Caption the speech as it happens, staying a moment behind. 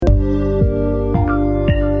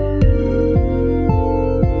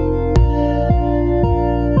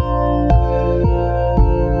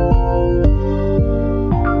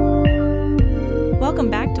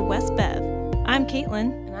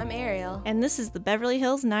is the Beverly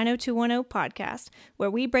Hills 90210 podcast,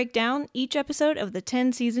 where we break down each episode of the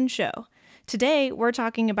 10-season show. Today, we're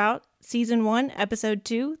talking about Season 1, Episode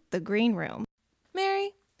 2, The Green Room.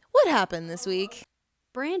 Mary, what happened this week?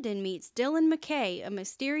 Brandon meets Dylan McKay, a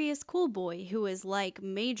mysterious cool boy who is like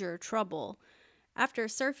major trouble. After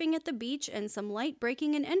surfing at the beach and some light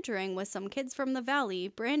breaking and entering with some kids from the valley,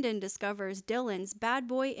 Brandon discovers Dylan's bad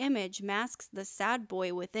boy image masks the sad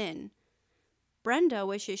boy within. Brenda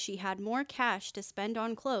wishes she had more cash to spend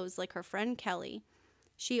on clothes like her friend Kelly.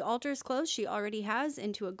 She alters clothes she already has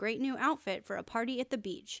into a great new outfit for a party at the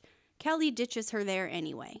beach. Kelly ditches her there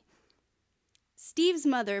anyway. Steve's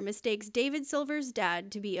mother mistakes David Silver's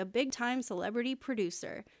dad to be a big-time celebrity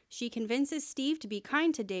producer. She convinces Steve to be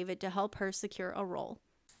kind to David to help her secure a role.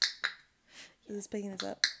 Is this picking this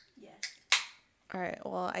up? Yes. All right,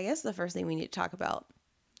 well, I guess the first thing we need to talk about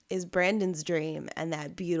is Brandon's dream and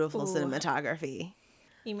that beautiful cinematography.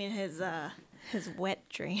 You mean his wet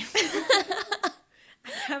dream? I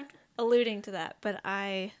kept alluding to that, but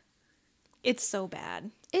it's so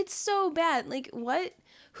bad. It's so bad. Like, what?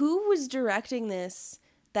 Who was directing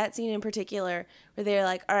that scene in particular, where they're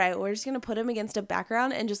like, all right, we're just going to put him against a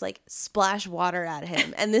background and just, like, splash water at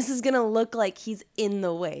him. And this is going to look like he's in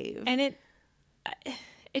the wave. And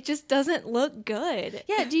it just doesn't look good.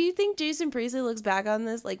 Yeah, do you think Jason Priestley looks back on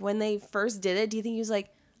this, like, when they first did it, do you think he was like,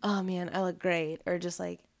 oh, man, I look great? Or just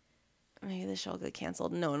like, maybe this show will get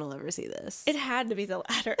canceled. No one will ever see this. It had to be the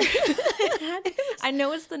latter. I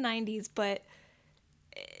know it's the 90s, but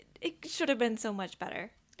it should have been so much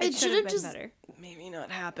better. It should have just better. maybe not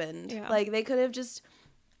happened. Yeah. Like, they could have just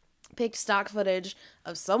picked stock footage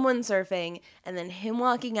of someone surfing and then him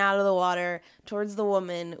walking out of the water towards the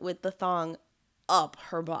woman with the thong up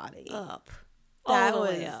her body. Up. That All the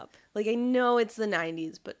was way up. like, I know it's the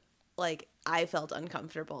 90s, but like, I felt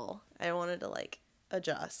uncomfortable. I wanted to like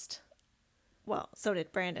adjust. Well, so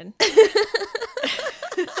did Brandon.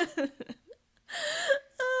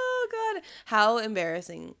 Oh God, how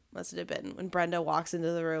embarrassing must it have been when Brenda walks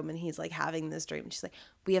into the room and he's like having this dream. She's like,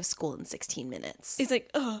 we have school in 16 minutes. He's like,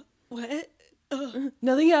 what?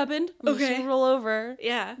 Nothing happened. I'm Okay. just gonna roll over.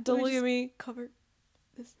 Yeah. Don't look at me. Cover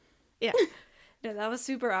this. Yeah. No, that was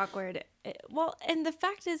super awkward. Well, and the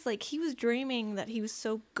fact is, like, he was dreaming that he was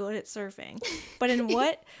so good at surfing. But in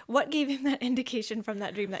what gave him that indication from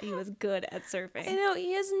that dream that he was good at surfing? I know,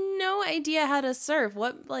 he has no idea how to surf.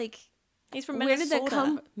 What, like, He's from where Minnesota. did that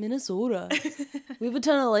come? Minnesota. We have a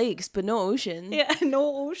ton of lakes, but no ocean. Yeah,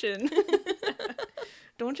 no ocean.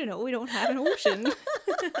 Don't you know we don't have an ocean?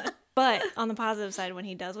 But on the positive side, when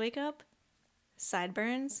he does wake up,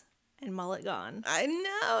 sideburns and mullet gone. I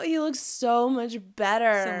know, he looks so much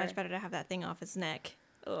better. So much better to have that thing off his neck.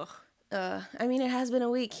 Ugh. I mean, it has been a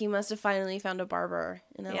week. He must have finally found a barber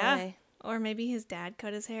in LA. Yeah. Or maybe his dad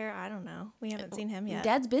cut his hair. I don't know. We haven't seen him yet.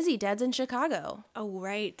 Dad's busy. Dad's in Chicago. Oh,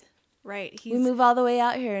 right. Right. He's We move all the way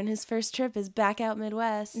out here, and his first trip is back out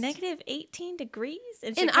Midwest. negative 18 degrees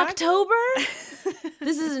in In Chicago? October?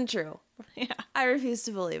 This isn't true. Yeah. I refuse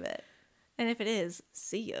to believe it. And if it is,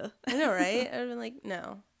 see ya. I know, right? I'd been like,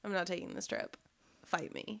 no, I'm not taking this trip.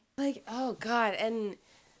 Fight me. Like, oh, God. And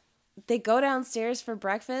they go downstairs for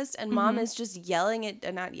breakfast, and Mom is just yelling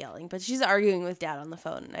at, not yelling, but she's arguing with Dad on the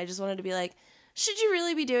phone. And I just wanted to be like, should you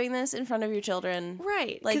really be doing this in front of your children?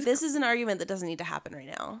 Right. Like, this is an argument that doesn't need to happen right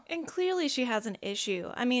now. And clearly she has an issue.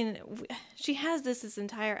 I mean, she has this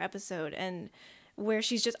entire episode, and where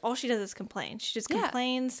she's just, all she does is complain. She just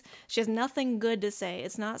complains. She has nothing good to say.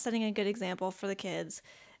 It's not setting a good example for the kids.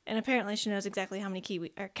 And apparently she knows exactly how many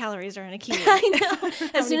calories are in a kiwi. I know.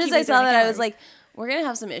 As soon as I saw that, I was like, we're going to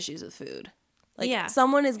have some issues with food. Like, Yeah.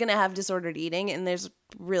 someone is going to have disordered eating, and there's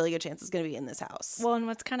really good chance it's going to be in this house. Well, and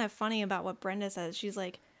what's kind of funny about what Brenda says, she's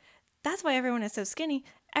like, that's why everyone is so skinny.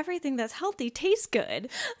 Everything that's healthy tastes good.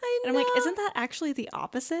 I know. And I'm like, isn't that actually the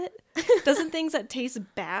opposite? Doesn't things that taste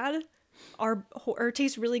bad or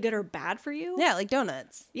taste really good or bad for you? Yeah, like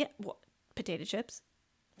donuts, Yeah. Well, potato chips,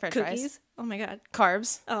 french cookies. fries, Oh my God.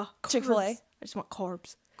 carbs, Oh, Chick-fil-A. carbs. I just want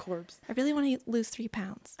carbs. carbs. I really want to lose 3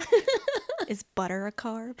 pounds. Is butter a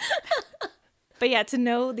carb? But yeah, to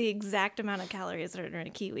know the exact amount of calories that are in a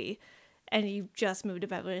kiwi, and you've just moved to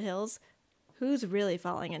Beverly Hills, who's really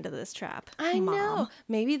falling into this trap? I Mom. know.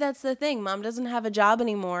 Maybe that's the thing. Mom doesn't have a job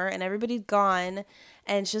anymore, and everybody's gone,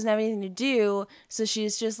 and she doesn't have anything to do, so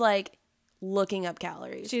she's just like looking up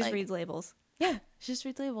calories. She just like, reads labels. Yeah, she just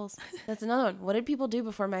reads labels. That's another one. What did people do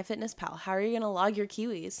before MyFitnessPal? How are you going to log your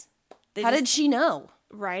kiwis? How did she know?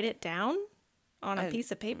 Write it down on a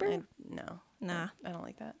piece of paper? No. Nah, I don't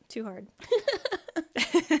like that. too hard.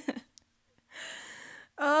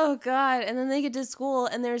 Oh, God. And then they get to school,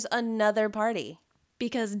 and there's another party.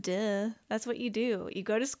 Because that's what you do. You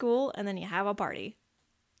go to school and then you have a party.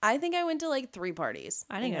 I think I went to like 3 parties.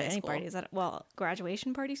 I didn't go to any parties. Well,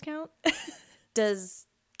 graduation parties count. Does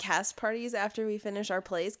cast parties after we finish our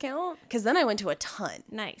plays count? Because then I went to a ton.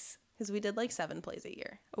 Nice. Because we did like 7 plays a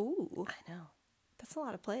year. Ooh. I know. That's a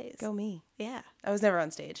lot of plays. Go me. Yeah. I was never on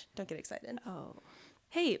stage. Don't get excited. Oh.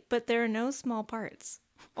 Hey, but there are no small parts.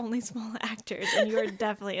 Only small actors. And you are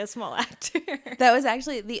definitely a small actor. That was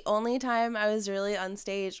actually the only time I was really on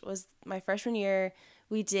stage was my freshman year.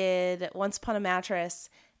 We did Once Upon a Mattress.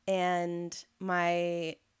 And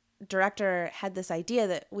my director had this idea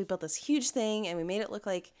that we built this huge thing and we made it look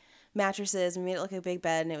like mattresses. We made it look like a big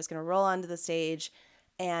bed and it was going to roll onto the stage.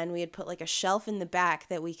 And we had put like a shelf in the back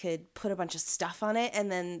that we could put a bunch of stuff on it.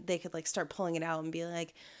 And then they could like start pulling it out and be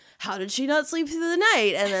like, how did she not sleep through the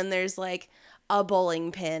night? And then there's like a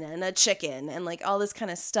bowling pin and a chicken and like all this kind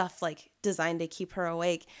of stuff like designed to keep her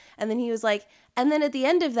awake. And then he was like, and then at the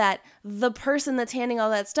end of that, the person that's handing all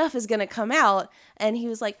that stuff is going to come out. And he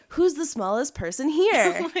was like, who's the smallest person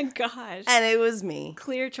here? Oh my gosh. And it was me.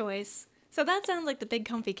 Clear choice. So that sounds like the big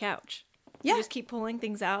comfy couch. Yeah. You just keep pulling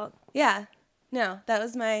things out. Yeah. No, that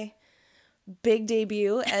was my big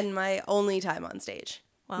debut and my only time on stage.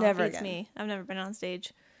 Well, never beats again. me. I've never been on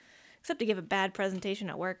stage. Except to give a bad presentation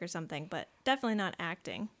at work or something, but definitely not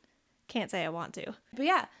acting. Can't say I want to. But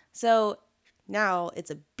yeah, so now it's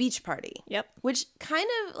a beach party. Yep. Which kind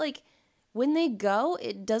of like when they go,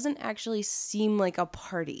 it doesn't actually seem like a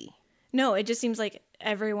party. No, it just seems like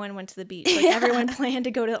everyone went to the beach. Like everyone planned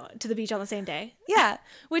to go to the beach on the same day. Yeah,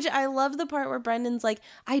 which I love the part where Brendan's like,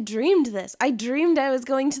 I dreamed this. I dreamed I was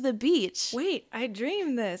going to the beach. Wait, I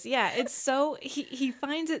dreamed this. Yeah, it's so, he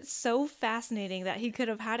finds it so fascinating that he could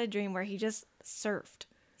have had a dream where he just surfed.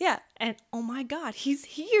 Yeah. And oh my God, he's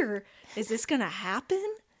here. Is this going to happen?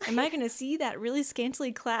 Am I going to see that really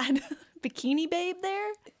scantily clad bikini babe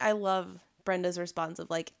there? I love Brenda's response of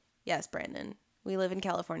like, yes, Brandon, we live in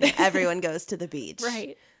California. Everyone goes to the beach.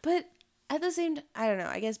 Right. But at the same time, I don't know.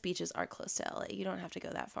 I guess beaches are close to LA. You don't have to go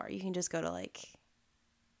that far. You can just go to like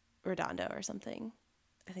Redondo or something.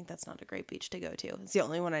 I think that's not a great beach to go to. It's the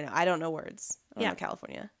only one I know. I don't know words. I don't know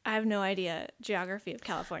California. I have no idea geography of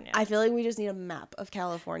California. I feel like we just need a map of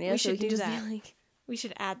California. We so should we can do just that. be like, We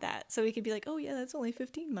should add that so we could be like, oh yeah, that's only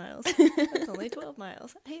 15 miles. That's only 12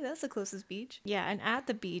 miles. Hey, that's the closest beach. Yeah, and at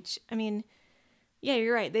the beach, I mean, yeah,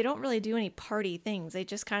 you're right. They don't really do any party things. They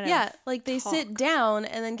just kind of like they talk. sit down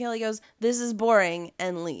and then Kelly goes, this is boring,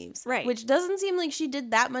 and leaves. Right. Which doesn't seem like she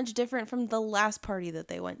did that much different from the last party that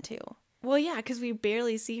they went to. Well, yeah, because we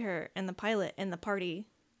barely see her in the pilot in the party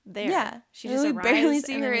there. Yeah. She just we barely arrives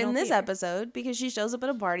see and her then we in don't this see her. episode because she shows up at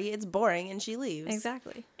a party, it's boring, and she leaves.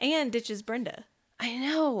 Exactly. And ditches Brenda. I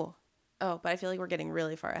know. Oh, but I feel like we're getting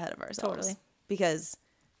really far ahead of ourselves. Totally. Because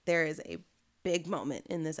there is a big moment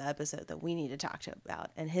in this episode that we need to talk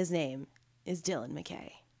about, and his name is Dylan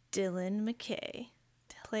McKay. Dylan McKay,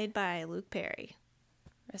 played by Luke Perry.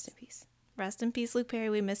 Rest in peace. Rest in peace, Luke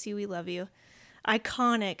Perry. We miss you. We love you.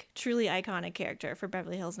 Iconic, truly iconic character for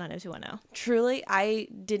Beverly Hills 90210. Truly, I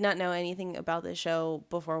did not know anything about this show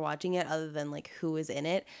before watching it other than like who was in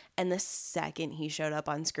it. And the second he showed up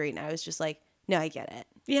on screen, I was just like, no, I get it.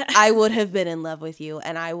 Yeah. I would have been in love with you,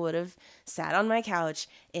 and I would have sat on my couch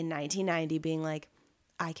in 1990 being like,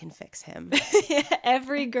 I can fix him.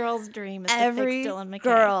 Every girl's dream is to fix Dylan McKay.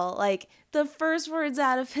 Girl, like the first words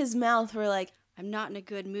out of his mouth were like, I'm not in a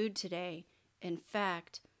good mood today. In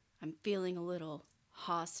fact, I'm feeling a little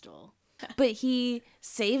hostile. but he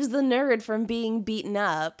saves the nerd from being beaten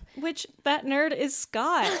up. Which, that nerd is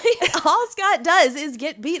Scott. All Scott does is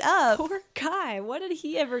get beat up. Poor guy. What did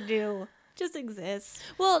he ever do? Just exists.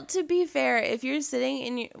 Well, to be fair, if you're sitting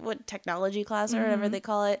in your technology class or whatever they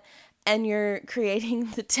call it, and you're creating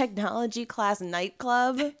the technology class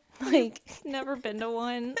nightclub, like Never been to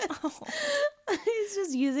one. Oh, he's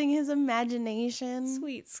just using his imagination.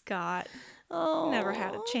 sweet Scott. Oh, Never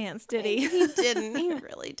had a chance, did he? He didn't. He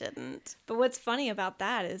really didn't. But what's funny about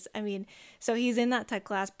that is, I mean, so he's in that tech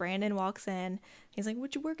class. Brandon walks in. He's like,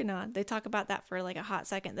 what you working on? They talk about that for like a hot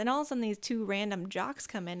second. Then all of a sudden these two random jocks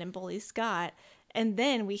come in and bully Scott. And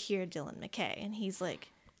then we hear Dylan McKay. And he's like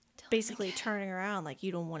basically turning around like,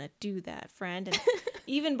 you don't want to do that, friend. And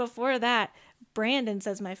even before that, Brandon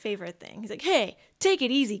says my favorite thing. He's like, hey, take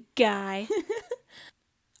it easy, guy.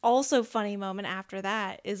 Also funny moment after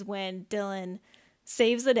that is when Dylan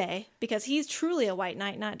saves the day because he's truly a white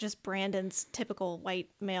knight, not just Brandon's typical white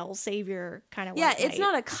male savior kind of white It's knight.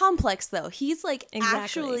 not a complex though. He's like Exactly.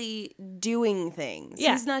 actually doing things.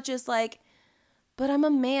 Yeah. He's not just like, but I'm a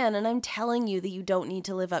man and I'm telling you that you don't need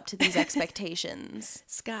to live up to these expectations.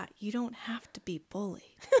 Scott, you don't have to be bullied.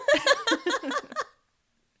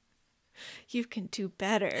 you can do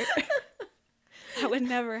better. That would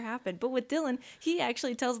never happen. But with Dylan, he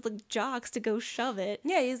actually tells the jocks to go shove it.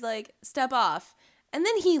 Yeah, he's like, step off. And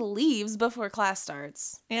then he leaves before class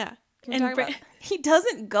starts. Yeah. He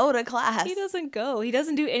doesn't go to class. He doesn't go. He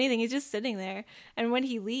doesn't do anything. He's just sitting there. And when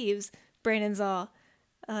he leaves, Brandon's all,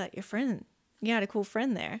 your friend, you had a cool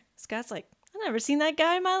friend there. Scott's like, I've never seen that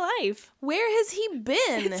guy in my life. Where has he been?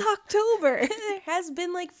 It's October. There has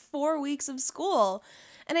been like 4 weeks of school.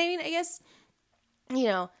 And I mean, I guess, you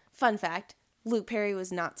know, fun fact, Luke Perry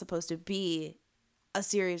was not supposed to be a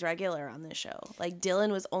series regular on this show. Like,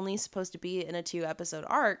 Dylan was only supposed to be in a 2-episode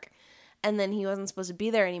arc, and then he wasn't supposed to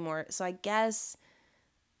be there anymore. So I guess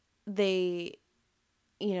they,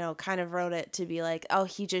 you know, kind of wrote it to be like, oh,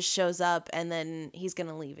 he just shows up and then he's going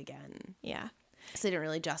to leave again. Yeah. So they didn't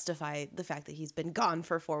really justify the fact that he's been gone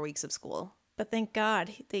for 4 weeks of school. But thank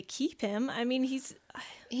God they keep him. I mean, he's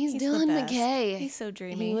Dylan McKay. He's so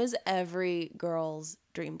dreamy. He was every girl's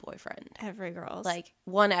dream boyfriend. Every girl's. Like,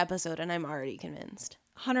 1 episode and I'm already convinced.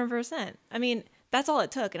 100%. I mean, that's all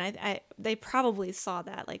it took. And they probably saw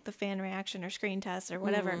that, like the fan reaction or screen test or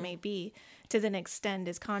whatever it may be, to then extend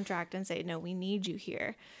his contract and say, no, we need you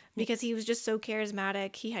here. Because he was just so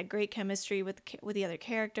charismatic. He had great chemistry with the other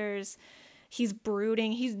characters. He's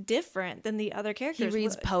brooding. He's different than the other characters. He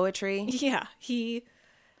reads poetry. Yeah.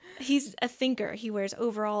 He's a thinker. He wears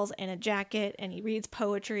overalls and a jacket and he reads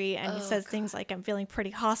poetry and he says things like, I'm feeling pretty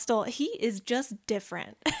hostile. He is just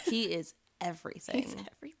different. He is everything. He's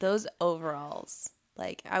everything. Those overalls.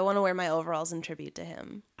 Like, I want to wear my overalls in tribute to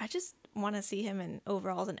him. I just want to see him in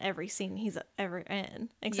overalls in every scene he's ever in,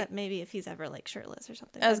 except maybe if he's ever like shirtless or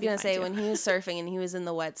something. I was going to say, when he was surfing and he was in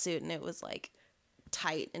the wetsuit and it was like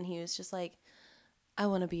tight and he was just like, I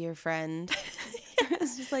want to be your friend. It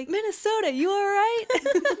was just like, Minnesota, you all right?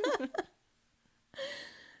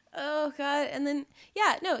 oh God. And then,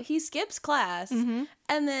 yeah, no, he skips class. And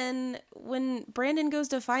then when Brandon goes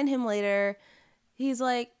to find him later, he's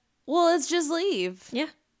like, well, let's just leave. Yeah.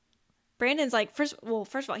 Brandon's like, first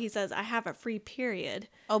of all, he says, I have a free period.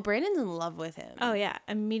 Oh, Brandon's in love with him. Oh, yeah.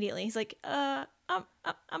 Immediately. He's like, I'm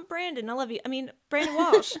Brandon. I love you. I mean, Brandon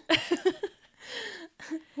Walsh.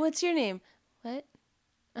 What's your name? What?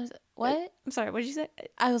 What? I'm sorry. What did you say?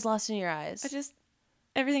 I was lost in your eyes.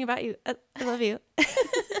 Everything about you. I love you.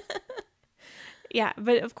 Yeah,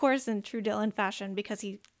 but of course, in true Dylan fashion, because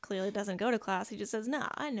he clearly doesn't go to class, he just says, nah,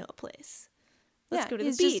 I know a place. Let's go to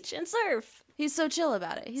the beach and surf. He's so chill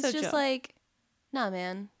about it. He's So just chill. like, nah,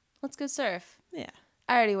 man, let's go surf. Yeah.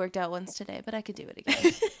 I already worked out once today, but I could do it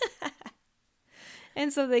again.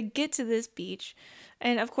 And so they get to this beach,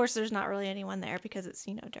 and of course, there's not really anyone there because it's,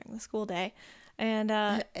 during the school day.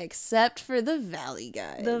 And except for the Valley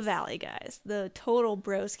guys. The Valley guys, the total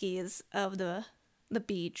broskies of the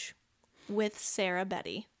beach with Sarah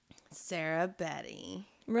Betty. Sarah Betty.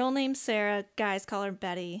 Real name Sarah, guys call her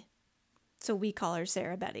Betty. So we call her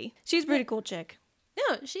Sarah Betty. She's a pretty cool chick.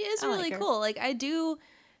 No, she is really like her. cool. Like, I do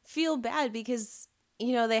feel bad because,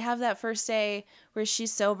 they have that first day where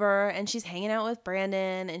she's sober and she's hanging out with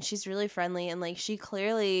Brandon and she's really friendly and, like, she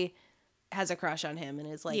clearly has a crush on him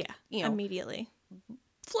and is, like, immediately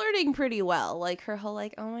flirting pretty well. Like, her whole,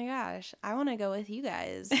 like, oh my gosh, I want to go with you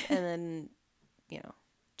guys. And then,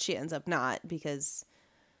 she ends up not because,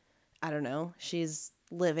 I don't know, she's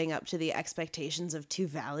living up to the expectations of 2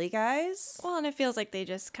 Valley guys. Well, and it feels like they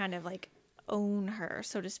just kind of like own her,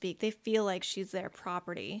 so to speak. They feel like she's their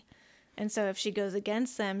property. And so if she goes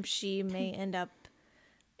against them, she may end up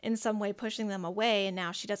in some way pushing them away, and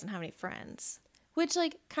now she doesn't have any friends. Which,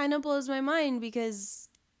 like, kind of blows my mind because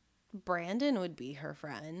Brandon would be her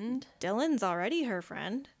friend. Dylan's already her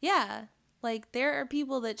friend. Yeah. Like, there are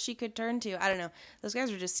people that she could turn to. I don't know. Those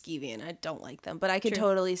guys are just skeevy, and I don't like them. But I could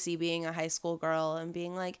totally see being a high school girl and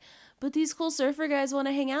being like, but these cool surfer guys want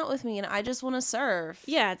to hang out with me, and I just want to surf.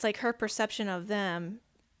 Yeah, it's like her perception of them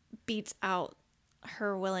beats out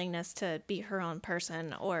her willingness to be her own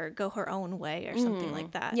person or go her own way or something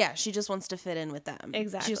like that. Yeah, she just wants to fit in with them.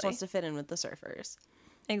 Exactly. She just wants to fit in with the surfers.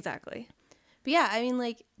 Exactly. But yeah, I mean,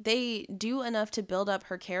 like, they do enough to build up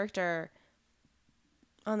her character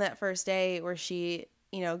on that first day where she,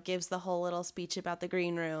 gives the whole little speech about the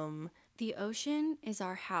green room. The ocean is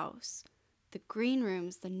our house. The green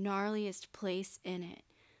room's the gnarliest place in it.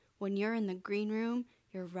 When you're in the green room,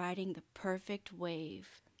 you're riding the perfect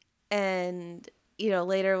wave. And,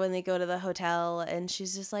 later when they go to the hotel and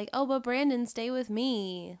she's just like, oh, but Brandon, stay with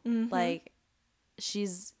me. Mm-hmm. Like,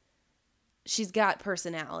 she's got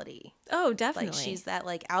personality. Oh, definitely. Like, she's that,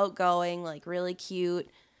 like, outgoing, like, really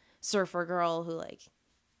cute surfer girl who, like,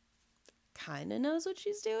 kind of knows what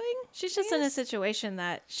she's doing. She's just in a situation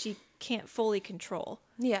that she can't fully control.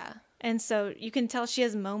 Yeah. And so you can tell she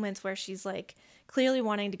has moments where she's like clearly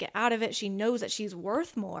wanting to get out of it. She knows that she's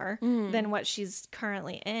worth more than what she's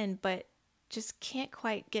currently in, but just can't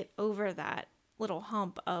quite get over that little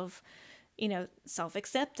hump of, you know,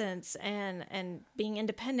 self-acceptance and being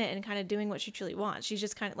independent and kind of doing what she truly wants. She's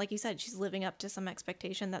just kind of, like you said, she's living up to some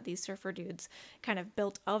expectation that these surfer dudes kind of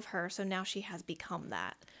built of her. So now she has become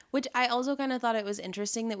that. Which I also kind of thought it was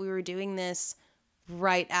interesting that we were doing this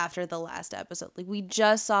right after the last episode. Like, we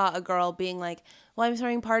just saw a girl being like, well, I'm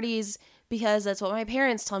throwing parties because that's what my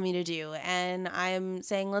parents tell me to do. And I'm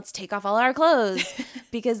saying, let's take off all our clothes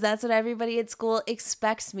because that's what everybody at school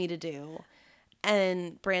expects me to do.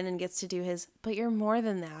 And Brandon gets to do his, but you're more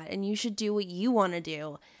than that, and you should do what you want to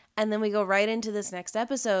do. And then we go right into this next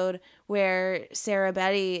episode where Sarah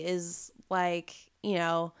Betty is like, you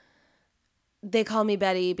know, they call me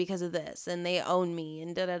Betty because of this, and they own me,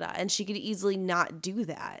 and da-da-da. And she could easily not do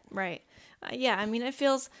that. Right. Yeah, I mean, it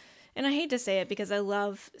feels, and I hate to say it because I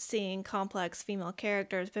love seeing complex female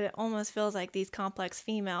characters, but it almost feels like these complex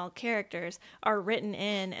female characters are written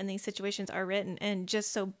in, and these situations are written in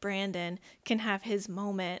just so Brandon can have his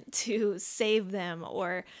moment to save them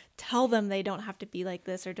or tell them they don't have to be like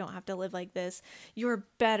this or don't have to live like this. You're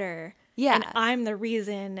better. Yeah. And I'm the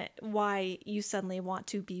reason why you suddenly want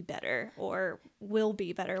to be better or will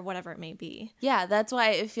be better, whatever it may be. Yeah, that's why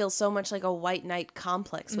it feels so much like a white knight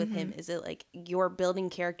complex with him. Is it like you're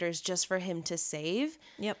building characters just for him to save?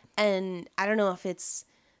 Yep. And I don't know if it's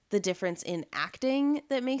the difference in acting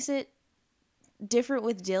that makes it different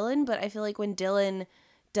with Dylan, but I feel like when Dylan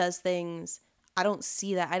does things, I don't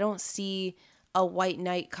see that. I don't see a white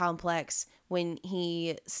knight complex when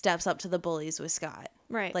he steps up to the bullies with Scott.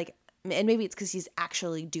 Right. Like, and maybe it's because he's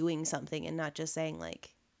actually doing something and not just saying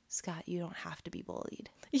like, Scott, you don't have to be bullied.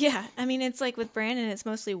 Yeah, I mean, it's like with Brandon, it's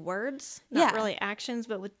mostly words, not really actions.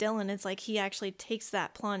 But with Dylan, it's like he actually takes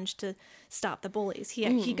that plunge to stop the bullies.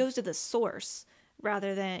 He goes to the source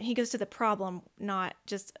rather than he goes to the problem, not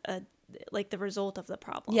just like the result of the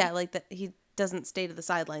problem. Yeah, like that he doesn't stay to the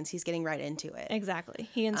sidelines. He's getting right into it. Exactly.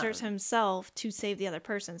 He inserts himself to save the other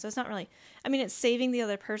person. So it's not really, I mean, it's saving the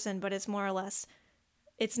other person, but it's more or less,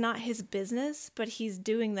 it's not his business, but he's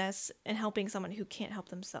doing this and helping someone who can't help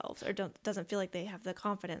themselves or doesn't feel like they have the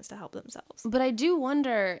confidence to help themselves. But I do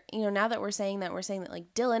wonder, you know, now that we're saying that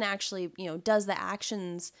like Dylan actually, you know, does the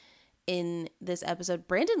actions in this episode.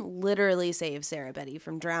 Brandon literally saves Sarah Betty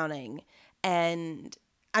from drowning. And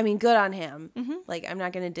I mean, good on him. Like, I'm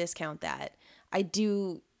not going to discount that. I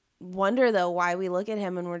do wonder, though, why we look at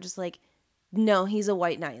him and we're just like, no, he's a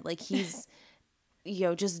white knight. Like, he's, you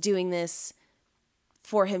know, just doing this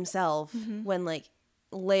for himself when, like,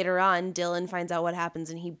 later on, Dylan finds out what happens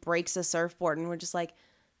and he breaks a surfboard and we're just like,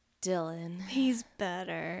 Dylan. He's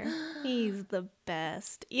better. He's the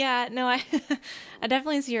best. Yeah, no, I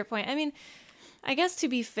definitely see your point. I mean, I guess to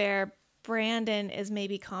be fair, Brandon is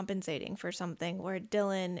maybe compensating for something where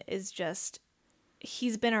Dylan is just,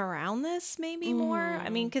 he's been around this maybe more. I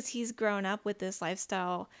mean, because he's grown up with this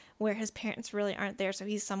lifestyle where his parents really aren't there. So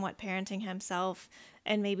he's somewhat parenting himself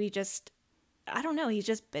and maybe just, I don't know, he's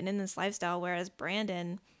just been in this lifestyle. Whereas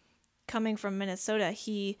Brandon, coming from Minnesota,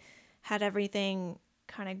 he had everything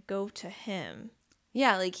kind of go to him.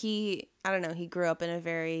 Yeah, like I don't know, he grew up in a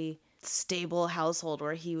very stable household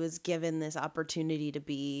where he was given this opportunity to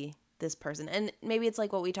be this person. And maybe it's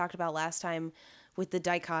like what we talked about last time with the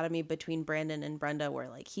dichotomy between Brandon and Brenda, where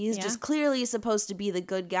like he's just clearly supposed to be the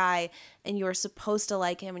good guy and you're supposed to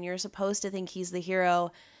like him and you're supposed to think he's the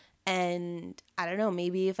hero. And I don't know,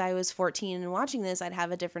 maybe if I was 14 and watching this, I'd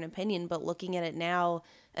have a different opinion. But looking at it now,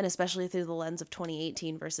 and especially through the lens of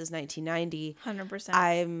 2018 versus 1990, 100%.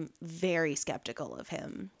 I'm very skeptical of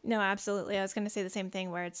him. No, absolutely. I was going to say the same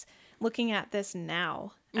thing, where it's looking at this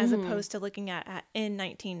now as opposed to looking at in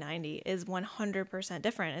 1990 is 100%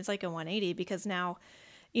 different. It's like a 180 because now,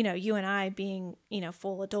 you know, you and I being, you know,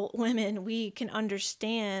 full adult women, we can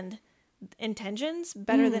understand intentions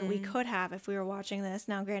better than we could have if we were watching this.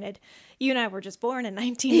 Now, granted, you and I were just born in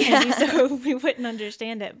 1990, so we wouldn't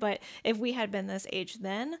understand it. But if we had been this age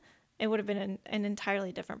then, it would have been an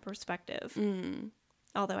entirely different perspective.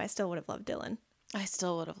 Although I still would have loved Dylan. I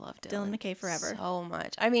still would have loved Dylan. Dylan McKay forever. So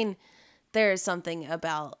much. I mean, there's something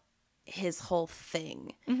about his whole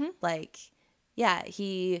thing. Like, yeah,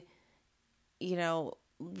 he, you know,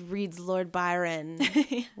 reads Lord Byron,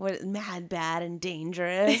 what mad, bad, and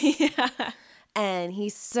dangerous. And he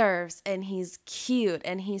surfs and he's cute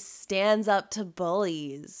and he stands up to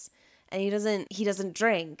bullies. And he doesn't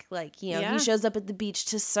drink. Like, you know, he shows up at the beach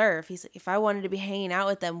to surf. He's like, if I wanted to be hanging out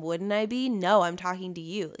with them, wouldn't I be? No, I'm talking to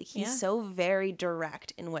you. Like, he's so very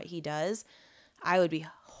direct in what he does. I would be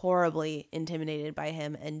horribly intimidated by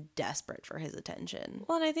him and desperate for his attention.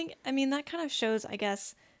 Well, and I mean, that kind of shows, I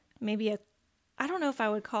guess, maybe I don't know if I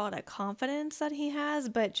would call it a confidence that he has,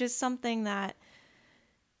 but just something that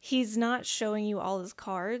he's not showing you all his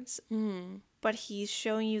cards, but he's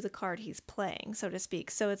showing you the card he's playing, so to speak.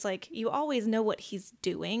 So it's like you always know what he's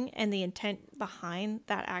doing and the intent behind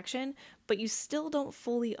that action, but you still don't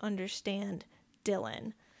fully understand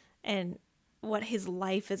Dylan and what his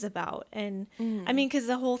life is about. And I mean, because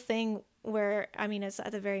the whole thing where, I mean, it's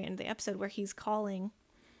at the very end of the episode where he's calling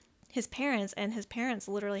his parents, and his parents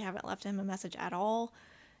literally haven't left him a message at all.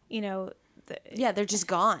 You know, they're just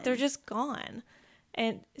gone. They're just gone.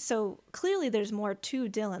 And so clearly there's more to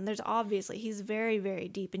Dylan. There's obviously, he's very, very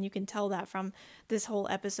deep, and you can tell that from this whole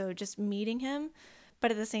episode, just meeting him.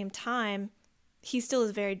 But at the same time, he still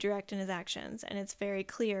is very direct in his actions, and it's very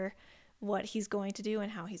clear what he's going to do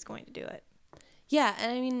and how he's going to do it. Yeah,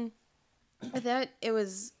 and I mean, I thought it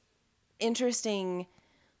was interesting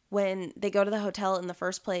when they go to the hotel in the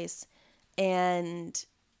first place, and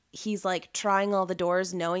he's like trying all the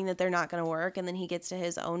doors knowing that they're not going to work, and then he gets to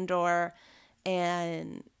his own door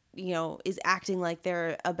and, you know, is acting like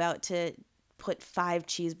they're about to put 5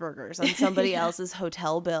 cheeseburgers on somebody else's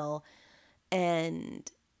hotel bill.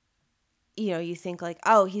 And, you know, you think like,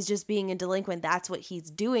 oh, he's just being a delinquent. That's what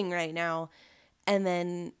he's doing right now. And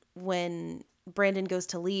then when Brandon goes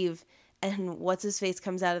to leave, and what's-his-face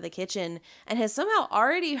comes out of the kitchen and has somehow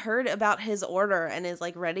already heard about his order and is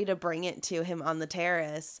like ready to bring it to him on the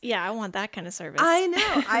terrace. Yeah, I want that kind of service. I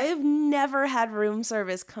know. I have never had room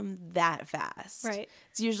service come that fast. Right.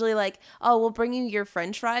 It's usually like, oh, we'll bring you your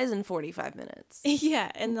French fries in 45 minutes.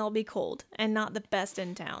 Yeah, and they'll be cold and not the best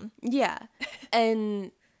in town. Yeah.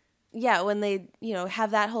 And yeah, when they, you know,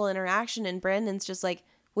 have that whole interaction and Brandon's just like,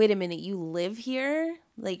 wait a minute, you live here?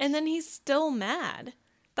 Like, and then he's still mad.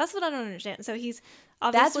 That's what I don't understand. So he's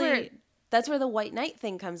obviously... That's where the white knight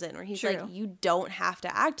thing comes in, where he's True. like, you don't have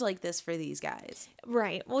to act like this for these guys.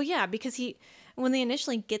 Right. Well, yeah, because when they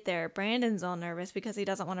initially get there, Brandon's all nervous because he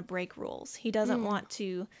doesn't want to break rules. He doesn't want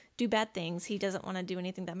to do bad things. He doesn't want to do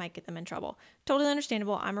anything that might get them in trouble. Totally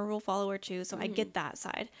understandable. I'm a rule follower too, so I get that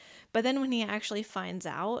side. But then when he actually finds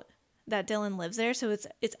out that Dylan lives there, so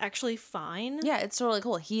it's actually fine. Yeah, it's totally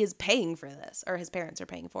cool. He is paying for this, or his parents are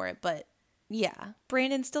paying for it, but yeah.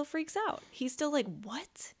 Brandon still freaks out. He's still like,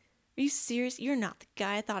 what? Are you serious? You're not the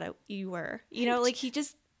guy I thought you were. You know, like he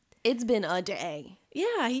just... It's been a day.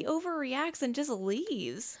 Yeah, he overreacts and just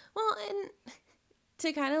leaves. Well, and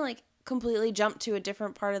to kind of like completely jump to a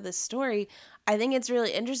different part of the story, I think it's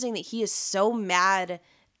really interesting that he is so mad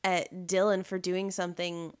at Dylan for doing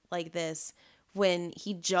something like this when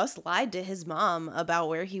he just lied to his mom about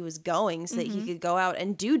where he was going so that he could go out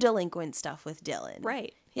and do delinquent stuff with Dylan.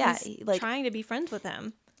 Right. Yeah. He's like trying to be friends with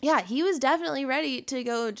him. Yeah, he was definitely ready to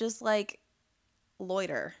go just like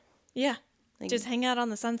loiter. Yeah. Like, just hang out on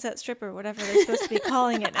the Sunset Strip or whatever they're supposed to be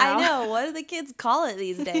calling it now. I know. What do the kids call it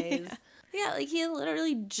these days? Yeah, like he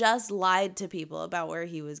literally just lied to people about where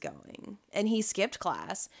he was going. And he skipped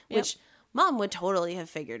class, which Mom would totally have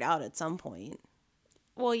figured out at some point.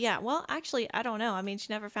 Well, yeah. Well, actually, I don't know. I mean,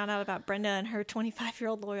 she never found out about Brenda and her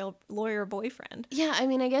 25-year-old lawyer boyfriend. Yeah, I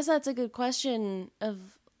mean, I guess that's a good question of,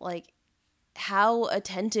 like, how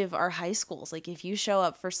attentive are high schools? Like, if you show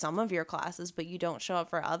up for some of your classes, but you don't show up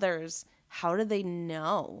for others, how do they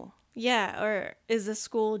know? Yeah, or is the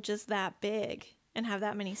school just that big and have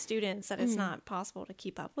that many students that it's not possible to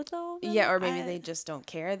keep up with all of them? Yeah, or maybe they just don't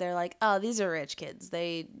care. They're like, oh, these are rich kids.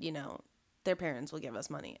 They, you know... their parents will give us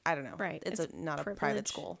money. I don't know. Right. It's not privilege. A private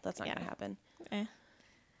school. That's not going to happen.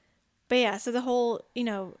 But yeah, so the whole, you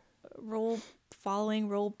know, rule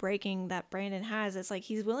breaking that Brandon has, it's like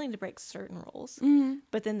he's willing to break certain rules. Mm-hmm.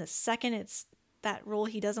 But then the second it's that rule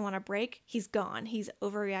he doesn't want to break, he's gone. He's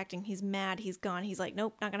overreacting. He's mad. He's gone. He's like,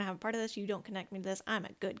 nope, not going to have a part of this. You don't connect me to this. I'm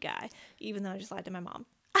a good guy, even though I just lied to my mom.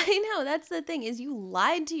 I know. That's the thing, is you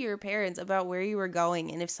lied to your parents about where you were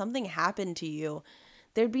going. And if something happened to you,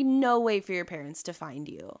 there'd be no way for your parents to find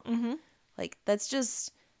you. Mm-hmm. Like, that's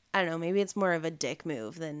just, I don't know, maybe it's more of a dick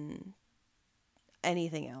move than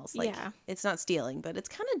anything else. Like, it's not stealing, but it's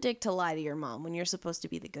kind of dick to lie to your mom when you're supposed to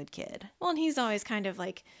be the good kid. Well, and he's always kind of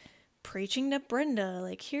like preaching to Brenda,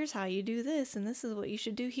 like, here's how you do this, and this is what you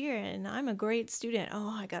should do here, and I'm a great student.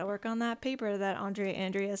 Oh, I got to work on that paper that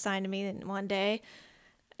Andrea assigned to me one day.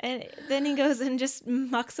 And then he goes and just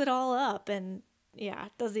mucks it all up and,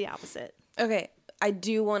 does the opposite. Okay. I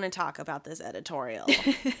do want to talk about this editorial.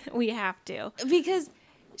 We have to. Because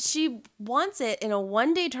she wants it in a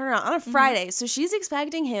one-day turnaround on a Friday. So she's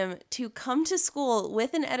expecting him to come to school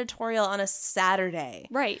with an editorial on a Saturday.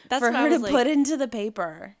 Right. That's for what her I was to put into the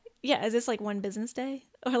paper. Yeah. Is this like one business day?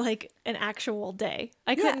 or like an actual day.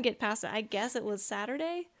 I couldn't get past it. I guess it was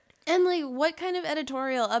Saturday. And like, what kind of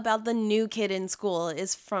editorial about the new kid in school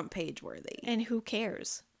is front page worthy? And who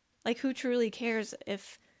cares? Like, who truly cares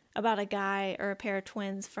if about a guy or a pair of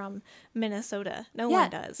twins from Minnesota? No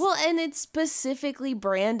one does. Well, and it's specifically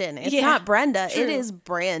Brandon. It's not Brenda. True. It is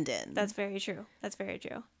Brandon. That's very true. That's very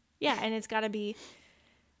true. Yeah, and it's got to be,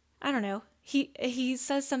 I don't know. He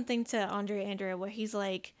says something to Andrea where he's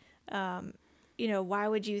like, you know, why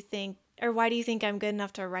do you think I'm good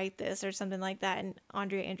enough to write this or something like that? And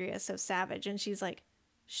Andrea is so savage, and she's like,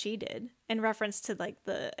 she did, in reference to like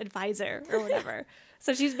the advisor or whatever.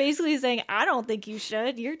 So she's basically saying, I don't think you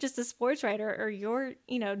should. You're just a sports writer, or you're,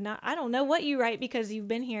 you know, not. I don't know what you write because you've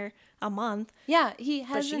been here a month. Yeah, he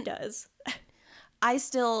hasn't. But she does. I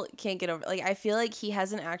still can't get over. Like, I feel like he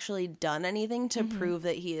hasn't actually done anything to prove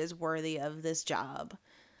that he is worthy of this job.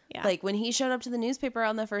 Yeah. Like when he showed up to the newspaper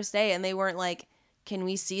on the first day, and they weren't like, "Can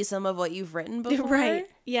we see some of what you've written before?" Right.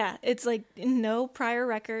 Yeah. It's like no prior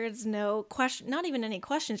records, no question, not even any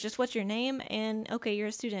questions, just what's your name and okay, you're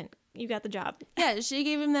a student. You got the job. Yeah, she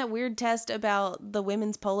gave him that weird test about the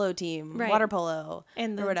women's polo team, Right. water polo,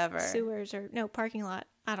 And the or whatever. sewers or no parking lot.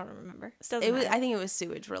 I don't remember. It was. I think it was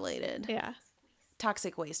sewage related, yeah.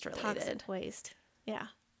 toxic waste related. Toxic waste. Yeah.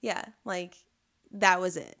 Yeah, like that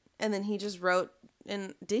was it. And then he just wrote.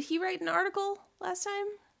 And did he write an article last time?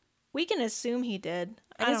 We can assume he did.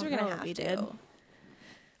 I guess don't we're know gonna if have he to. did.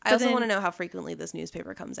 I also then- want to know how frequently this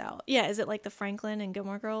newspaper comes out. Yeah. Is it like the Franklin and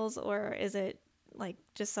Gilmore Girls, or is it like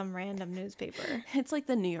just some random newspaper? It's like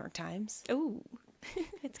the New York Times. Ooh.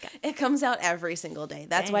 It's got It comes out every single day.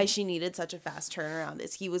 That's why Dang. she needed such a fast turnaround.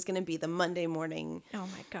 Is he was going to be the Monday morning, oh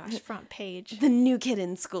my gosh, front page. the new kid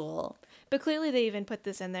in school. But clearly they even put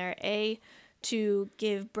this in there, to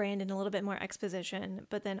give Brandon a little bit more exposition,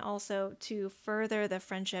 but then also to further the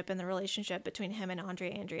friendship and the relationship between him and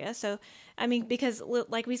Andrea. So, I mean, because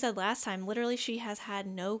like we said last time, literally she has had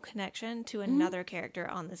no connection to another character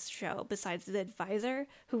on this show besides the advisor,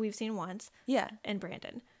 who we've seen once, Yeah. and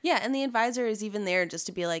Brandon. Yeah, and the advisor is even there just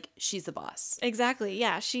to be like, she's the boss. Exactly.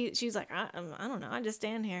 Yeah. She's like, I don't know. I just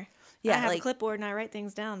stand here. Yeah, I have like- a clipboard and I write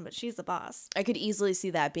things down, but she's the boss. I could easily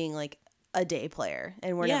see that being like a day player,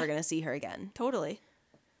 and we're Yeah. never going to see her again. Totally.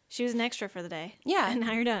 She was an extra for the day. Yeah. And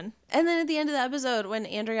now you're done. And then at the end of the episode, when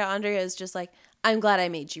Andrea is just like, I'm glad I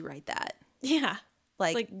made you write that. Yeah.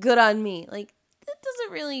 Like good on me. Like, it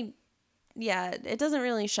doesn't really, it doesn't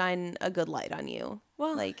really shine a good light on you.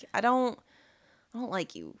 Well- like, I don't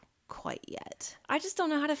like you quite yet. I just don't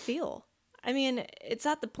know how to feel. I mean, it's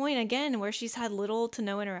at the point again where she's had little to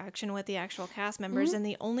no interaction with the actual cast members, and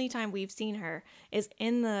the only time we've seen her is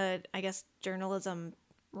in the, I guess, journalism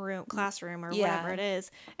room, classroom, or whatever it is,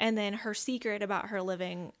 and then her secret about her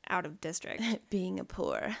living out of district, Being a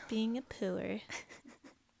poor. being a poor.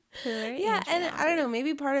 Yeah, and I don't know,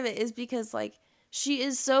 maybe part of it is because like she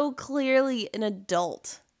is so clearly an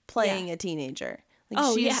adult playing a teenager. Like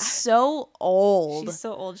Oh, she's yeah. so old. She's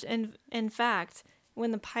so old. And in fact,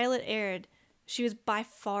 when the pilot aired, she was by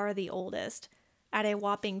far the oldest, at a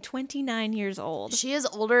whopping 29 years old. She is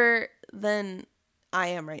older than I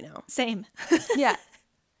am right now. Same. Yeah.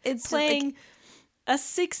 It's Playing like, a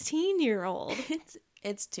 16-year-old.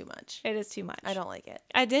 it's too much. It is too much. I don't like it.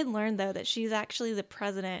 I did learn, though, that she's actually the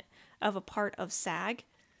president of a part of SAG.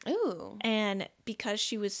 Ooh. And because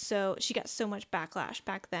she got so much backlash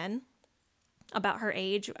back then about her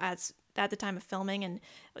age as at the time of filming, and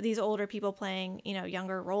these older people playing,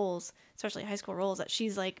 younger roles, especially high school roles, that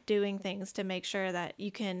she's like doing things to make sure that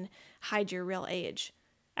you can hide your real age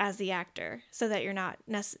as the actor so that you're not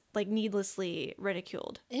needlessly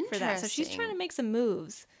ridiculed for that. So she's trying to make some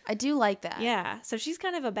moves. I do like that. Yeah. So she's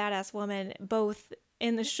kind of a badass woman, both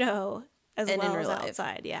in the show as And in well real as life.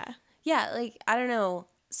 outside. Yeah. Yeah, like I don't know,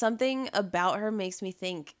 something about her makes me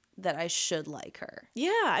think that I should like her.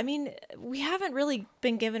 Yeah. I mean, we haven't really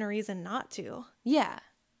been given a reason not to. Yeah.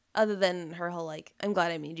 Other than her whole like, I'm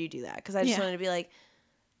glad I made you do that, because I just Yeah. wanted to be like,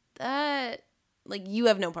 that, like, you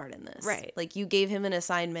have no part in this. Right. Like, you gave him an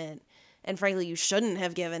assignment, and frankly, you shouldn't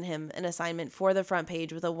have given him an assignment for the front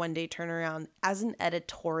page with a one-day turnaround as an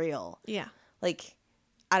editorial. Yeah. Like,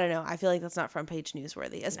 I don't know. I feel like that's not front page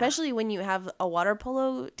newsworthy, especially when you have a water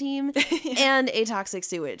polo team and a toxic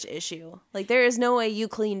sewage issue. Like, there is no way you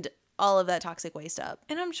cleaned all of that toxic waste up.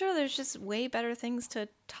 And I'm sure there's just way better things to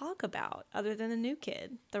talk about other than the new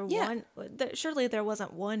kid. Yeah. Surely there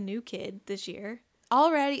wasn't one new kid this year.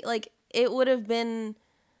 Already, like, it would have been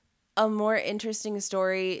a more interesting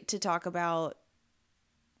story to talk about,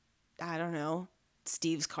 I don't know,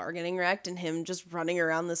 Steve's car getting wrecked and him just running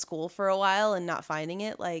around the school for a while and not finding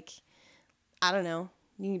it. Like, I don't know.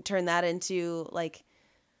 You turn that into, like,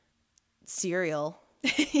 cereal.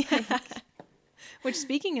 Which,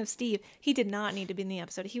 speaking of Steve, he did not need to be in the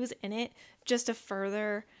episode. He was in it just to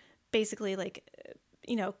further, basically, like,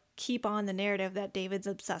 keep on the narrative that David's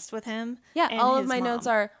obsessed with him. Yeah, and all of his my mom. notes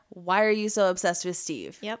are, why are you so obsessed with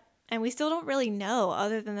Steve? Yep. And we still don't really know,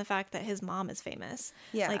 other than the fact that his mom is famous.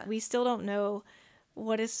 Yeah. Like, we still don't know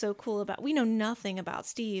what is so cool about... We know nothing about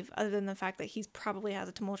Steve, other than the fact that he probably has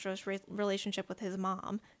a tumultuous relationship with his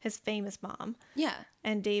mom, his famous mom. Yeah.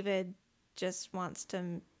 And David just wants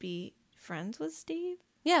to be friends with Steve.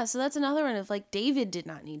 Yeah, so that's another one of, like, David did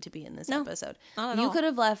not need to be in this episode. Not at you all. could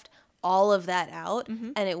have left all of that out,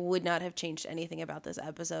 and it would not have changed anything about this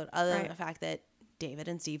episode, other than the fact that David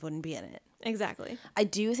and Steve wouldn't be in it. Exactly. I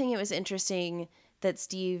do think it was interesting that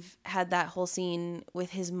Steve had that whole scene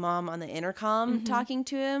with his mom on the intercom talking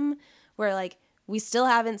to him, where, like, we still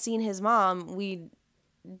haven't seen his mom. We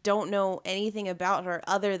don't know anything about her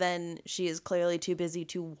other than she is clearly too busy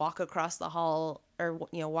to walk across the hall or,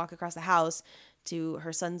 walk across the house to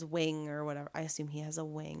her son's wing or whatever. I assume he has a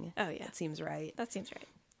wing. Oh, yeah. That seems right. That seems right.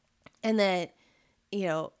 And that,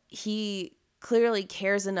 he clearly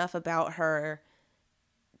cares enough about her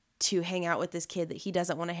to hang out with this kid that he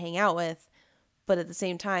doesn't want to hang out with. But at the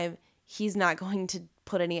same time, he's not going to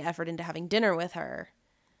put any effort into having dinner with her.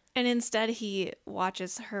 And instead, he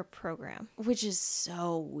watches her program. Which is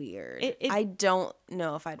so weird. I don't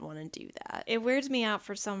know if I'd want to do that. It weirds me out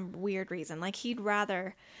for some weird reason. Like, he'd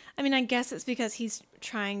rather... I mean, I guess it's because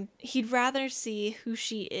he'd rather see who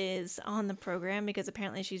she is on the program, because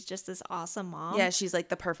apparently she's just this awesome mom. Yeah, she's like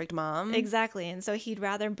the perfect mom. Exactly. And so he'd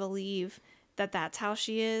rather believe that that's how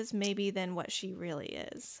she is, maybe, than what she really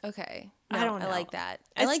is. Okay. No, I don't know. I like that.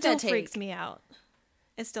 It like still that take. freaks me out.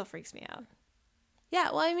 It still freaks me out. Yeah,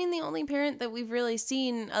 well, I mean, the only parent that we've really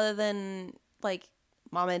seen other than, like,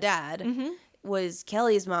 mom and dad was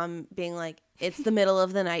Kelly's mom being like, it's the middle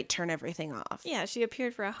of the night, turn everything off. Yeah, she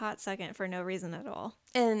appeared for a hot second for no reason at all.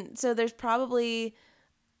 And so there's probably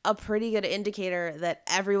a pretty good indicator that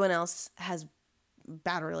everyone else has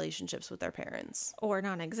bad relationships with their parents. Or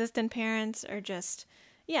non-existent parents, or just...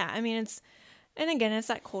 Yeah, I mean, it's... And again, it's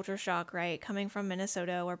that culture shock, right? Coming from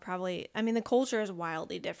Minnesota, where probably... I mean, the culture is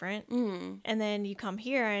wildly different. And then you come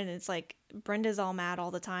here, and it's like, Brenda's all mad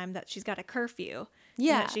all the time that she's got a curfew.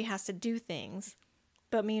 Yeah. And that she has to do things.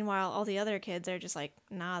 But meanwhile, all the other kids are just like,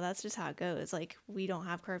 nah, that's just how it goes. Like, we don't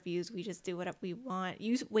have curfews. We just do what we want.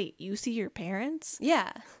 You see your parents?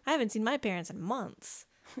 Yeah. I haven't seen my parents in months.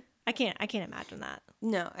 I can't imagine that.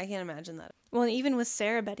 No, I can't imagine that. Well, and even with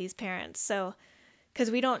Sarah Betty's parents. So... Because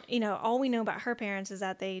we don't, all we know about her parents is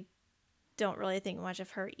that they don't really think much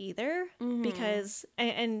of her either. Because,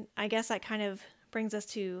 and I guess that kind of brings us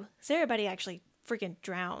to Sarah Betty actually freaking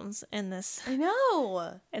drowns in this. I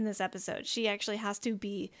know. In this episode. She actually has to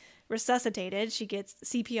be resuscitated. She gets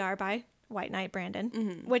CPR by White Knight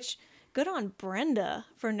Brandon, which, good on Brenda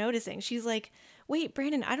for noticing. She's like, wait,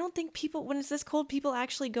 Brandon, I don't think when it's this cold, people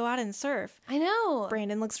actually go out and surf. I know.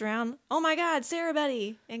 Brandon looks around. Oh my God, Sarah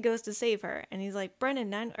Betty, and goes to save her. And he's like, Brenda,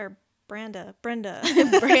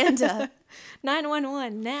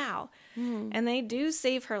 911 now. And they do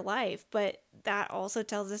save her life, but that also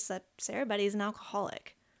tells us that Sarah Betty is an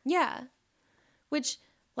alcoholic. Yeah. Which,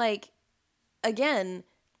 like, again,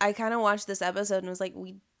 I kind of watched this episode and was like,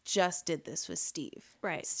 we just did this with Steve.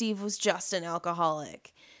 Right. Steve was just an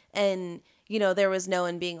alcoholic. And, there was no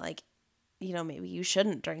one being like, maybe you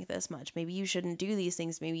shouldn't drink this much. Maybe you shouldn't do these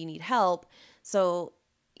things. Maybe you need help. So,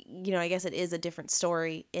 I guess it is a different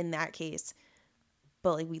story in that case.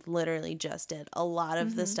 But, like, we literally just did a lot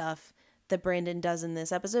of the stuff that Brandon does in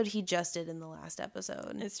this episode. He just did in the last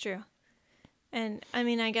episode. It's true. And, I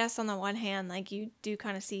mean, I guess on the one hand, like, you do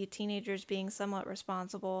kind of see teenagers being somewhat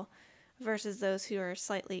responsible versus those who are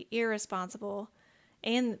slightly irresponsible.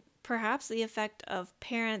 And perhaps the effect of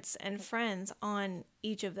parents and friends on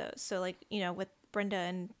each of those. So, like, with Brenda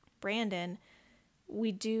and Brandon,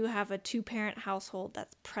 we do have a 2-parent household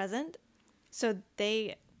that's present. So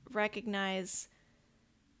they recognize,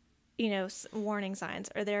 warning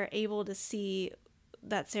signs, or they're able to see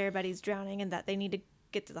that Sarah Betty's drowning and that they need to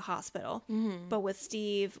get to the hospital. But with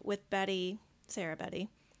Steve, with Betty, Sarah Betty,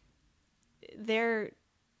 they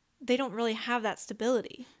don't really have that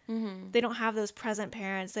stability. They don't have those present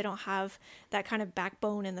parents. They don't have that kind of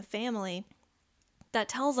backbone in the family that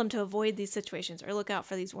tells them to avoid these situations or look out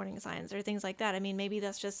for these warning signs or things like that. I mean, maybe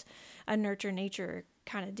that's just a nurture-nature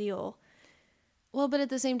kind of deal. Well, but at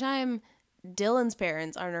the same time, Dylan's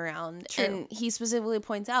parents aren't around. True. And he specifically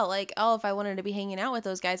points out, like, oh, if I wanted to be hanging out with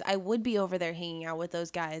those guys, I would be over there hanging out with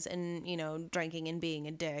those guys and, drinking and being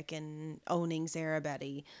a dick and owning Sarah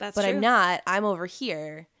Betty. That's but true. I'm not. I'm over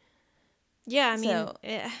here. Yeah, I mean, So-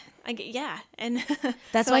 yeah, and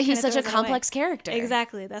That's so why that he's kinda such a throws it away. complex character.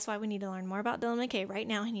 Exactly. That's why we need to learn more about Dylan McKay. Right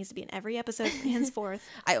now, he needs to be in every episode henceforth.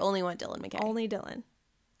 I only want Dylan McKay. Only Dylan.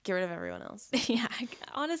 Get rid of everyone else. Yeah,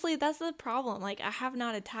 honestly, that's the problem. Like, I have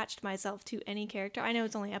not attached myself to any character. I know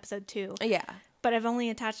it's only episode 2, Yeah. but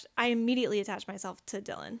I immediately attached myself to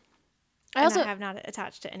Dylan. I also I have not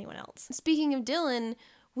attached to anyone else. Speaking of Dylan,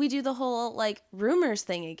 we do the whole like rumors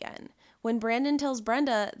thing again. When Brandon tells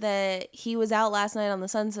Brenda that he was out last night on the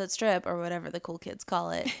Sunset Strip or whatever the cool kids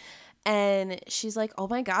call it. And she's like, "Oh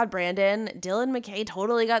my God, Brandon, Dylan McKay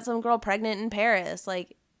totally got some girl pregnant in Paris."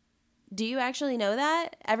 Like, do you actually know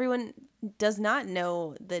that? Everyone does not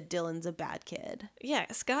know that Dylan's a bad kid. Yeah,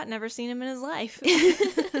 Scott never seen him in his life.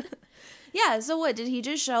 Yeah, so what? Did he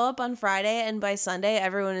just show up on Friday and by Sunday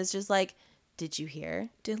everyone is just like, "Did you hear?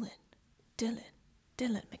 Dylan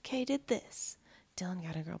McKay did this. Dylan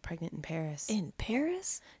got a girl pregnant in Paris. In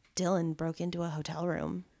Paris? Dylan broke into a hotel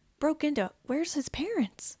room." Where's his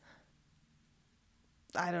parents?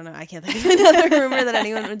 I don't know. I can't think of another rumor that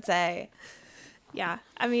anyone would say. Yeah,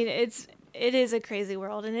 I mean, it is a crazy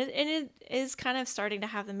world, and it is kind of starting to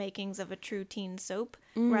have the makings of a true teen soap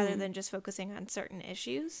rather than just focusing on certain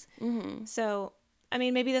issues. Mm-hmm. So, I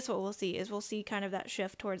mean, maybe that's what we'll see kind of that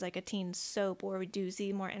shift towards like a teen soap where we do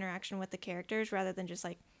see more interaction with the characters rather than just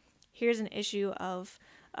like, here's an issue of,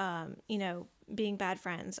 being bad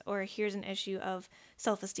friends, or here's an issue of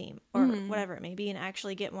self-esteem or whatever it may be, and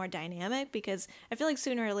actually get more dynamic, because I feel like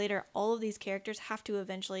sooner or later, all of these characters have to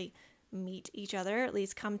eventually meet each other, at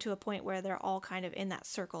least come to a point where they're all kind of in that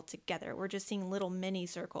circle together. We're just seeing little mini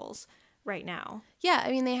circles right now. Yeah,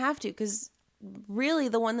 I mean, they have to, because really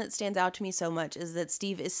the one that stands out to me so much is that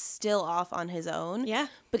Steve is still off on his own. Yeah.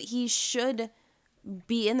 But he should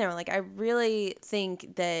be in there. Like, I really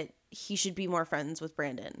think that he should be more friends with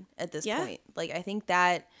Brandon at this point. Like, I think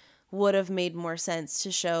that would have made more sense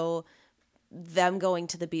to show them going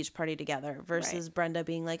to the beach party together versus Brenda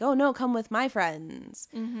being like, "Oh no, come with my friends."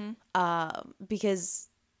 Because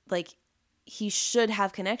like, he should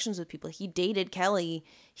have connections with people. He dated Kelly.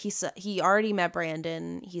 He already met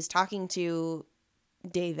Brandon. He's talking to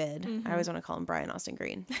David. I always want to call him Brian Austin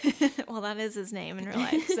Green. Well, that is his name in real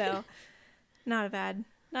life, so not a bad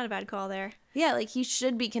call there. Yeah, like, he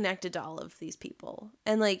should be connected to all of these people.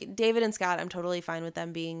 And like, David and Scott, I'm totally fine with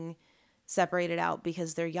them being separated out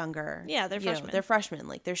because they're younger. Yeah, they're freshmen. They're freshmen.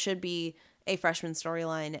 Like, there should be a freshman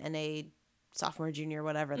storyline and a sophomore, junior,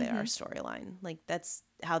 whatever they are storyline. Like, that's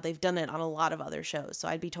how they've done it on a lot of other shows. So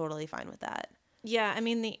I'd be totally fine with that. Yeah, I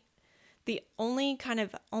mean, the only kind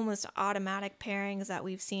of almost automatic pairings that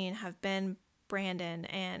we've seen have been Brandon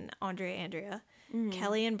and Andrea,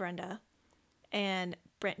 Kelly and Brenda, and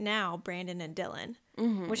now Brandon and Dylan,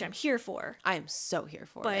 which I'm here for. I'm so here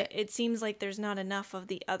for it. But it seems like there's not enough of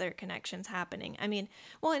the other connections happening. I mean,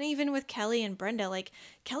 well, and even with Kelly and Brenda, like,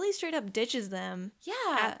 Kelly straight up ditches them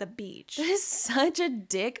at the beach. That is such a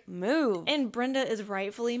dick move. And Brenda is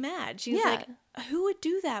rightfully mad. She's like, who would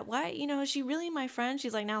do that? Why? Is she really my friend?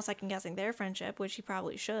 She's like now second guessing their friendship, which she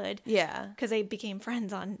probably should. Yeah. Because they became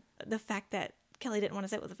friends on the fact that Kelly didn't want to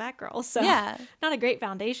sit with a fat girl. So not a great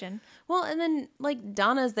foundation. Well, and then like,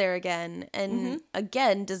 Donna's there again, and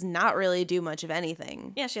again does not really do much of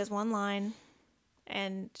anything. Yeah, she has one line,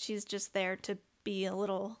 and she's just there to be a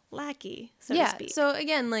little lackey, so to speak. So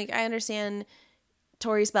again, like, I understand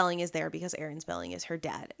Tori Spelling is there because Aaron Spelling is her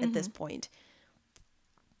dad at this point.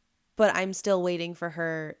 But I'm still waiting for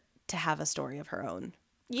her to have a story of her own.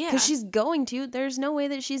 Yeah. Because she's going to. There's no way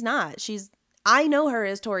that she's not. I know her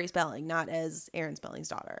as Tori Spelling, not as Aaron Spelling's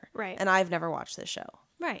daughter. Right. And I've never watched this show.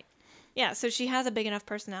 Right. Yeah, so she has a big enough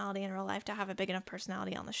personality in real life to have a big enough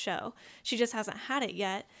personality on the show. She just hasn't had it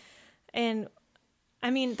yet. And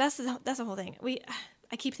I mean, that's the whole thing.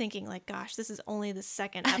 I keep thinking like, gosh, this is only the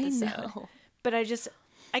second episode. I know. But I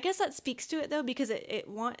guess that speaks to it though, because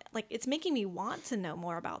it's making me want to know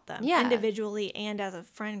more about them individually and as a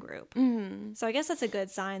friend group. Mm-hmm. So I guess that's a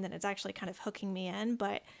good sign that it's actually kind of hooking me in.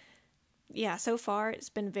 But yeah, so far it's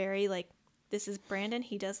been very like, this is Brandon,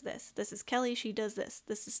 he does this. This is Kelly, she does this.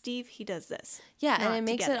 This is Steve, he does this. Yeah, and it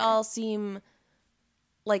makes it all seem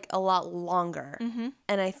like a lot longer. Mm-hmm.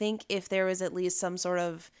 And I think if there was at least some sort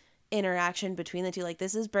of interaction between the two, like,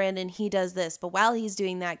 this is Brandon, he does this, but while he's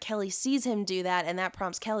doing that, Kelly sees him do that, and that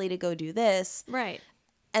prompts Kelly to go do this. Right.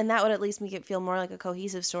 And that would at least make it feel more like a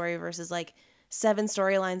cohesive story versus like 7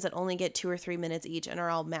 storylines that only get 2 or 3 minutes each and are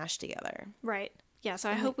all mashed together. Right. Yeah,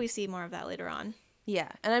 so I hope we see more of that later on. Yeah,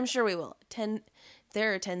 and I'm sure we will.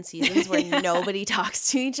 There are 10 seasons where nobody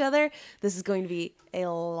talks to each other. This is going to be a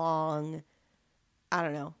long I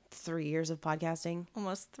don't know, 3 years of podcasting.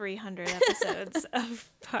 Almost 300 episodes of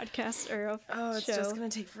podcast or of Oh, it's show. just going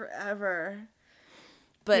to take forever.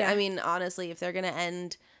 But, Yeah. I mean, honestly, if they're going to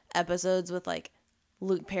end episodes with, like,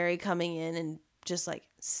 Luke Perry coming in and just, like,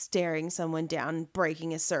 staring someone down and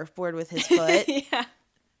breaking a surfboard with his foot, Yeah.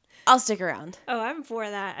 I'll stick around. Oh, I'm for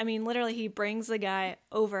that. I mean, literally, he brings the guy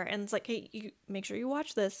over and it's like, hey, you make sure you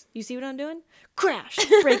watch this. You see what I'm doing? Crash!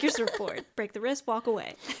 Break your surfboard. Break the wrist, walk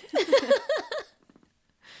away.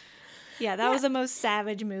 Yeah, that was the most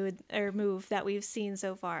savage move that we've seen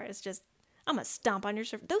so far. It's just, I'm going to stomp on your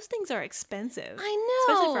surf. Those things are expensive. I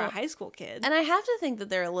know. Especially for a high school kid. And I have to think that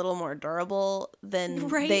they're a little more durable than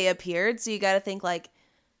Right. they appeared. So you got to think, like,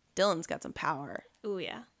 Dylan's got some power. Ooh,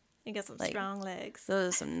 yeah. He got some Like, strong legs. Those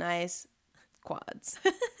are some nice quads.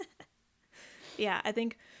 Yeah, I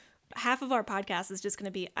think half of our podcast is just going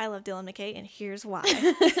to be, I love Dylan McKay, and here's why.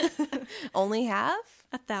 Only half?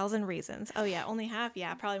 1,000 reasons. Oh, yeah, only half?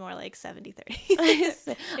 Yeah, probably more like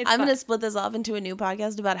 70-30. I'm going to split this off into a new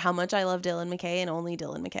podcast about how much I love Dylan McKay and only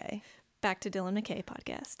Dylan McKay. Back to Dylan McKay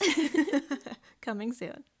podcast. Coming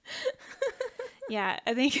soon. Yeah,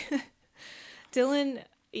 I think Dylan,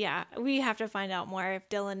 yeah, we have to find out more if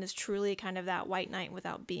Dylan is truly kind of that white knight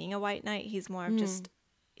without being a white knight. He's more of just,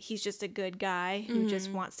 he's just a good guy who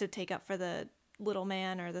just wants to take up for the little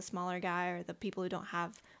man or the smaller guy or the people who don't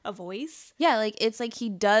have a voice. Yeah, like, it's like he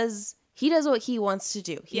does what he wants to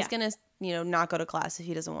do. He's Yeah. going to, not go to class if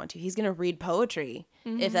he doesn't want to. He's going to read poetry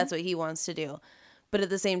if that's what he wants to do. But at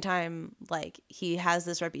the same time, like, he has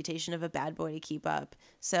this reputation of a bad boy to keep up.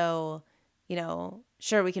 So,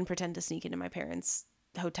 sure, we can pretend to sneak into my parents'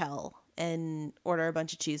 hotel and order a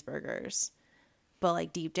bunch of cheeseburgers. But,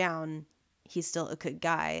 like, deep down, he's still a good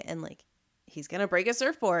guy. And, like, he's going to break a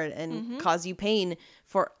surfboard and cause you pain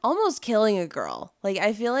for almost killing a girl. Like,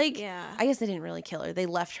 I feel like, Yeah. I guess they didn't really kill her. They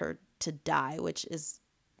left her to die, which is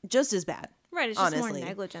just as bad. Right, it's just honestly. more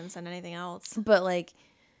negligence than anything else. But, like,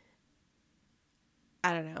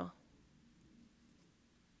 I don't know.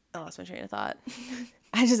 I lost my train of thought.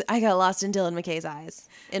 I got lost in Dylan McKay's eyes.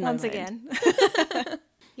 Once again.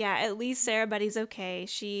 Yeah, at least Sarah Betty's okay.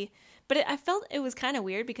 I felt it was kind of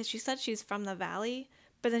weird because she said she's from the Valley,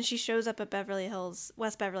 but then she shows up at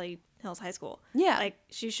West Beverly Hills High School. Yeah. Like,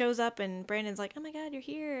 she shows up and Brandon's like, oh my God, you're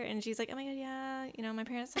here. And she's like, oh my God, yeah. My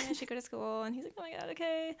parents told me I should go to school. And he's like, oh my God,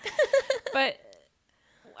 okay. But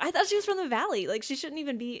I thought she was from the Valley. Like, she shouldn't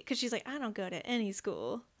even be, because she's like, I don't go to any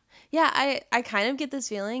school. Yeah, I kind of get this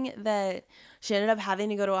feeling that she ended up having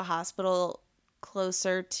to go to a hospital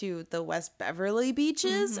closer to the West Beverly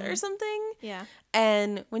beaches or something. Yeah.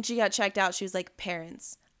 And when she got checked out, she was like,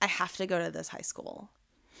 parents, I have to go to this high school.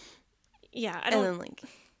 Yeah, I And don't. then, like,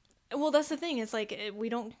 Well, that's the thing. It's like,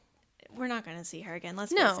 we're not going to see her again.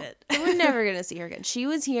 Let's no, face it. we're never going to see her again. She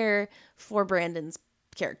was here for Brandon's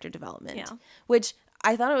character development, Yeah. which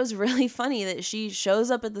I thought it was really funny that she shows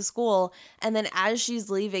up at the school and then as she's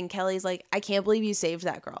leaving, Kelly's like, I can't believe you saved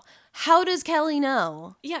that girl. How does Kelly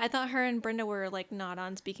know? Yeah, I thought her and Brenda were like not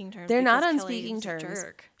on speaking terms. They're not because on Kelly's speaking a terms.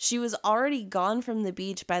 jerk. She was already gone from the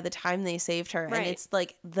beach by the time they saved her, Right. and it's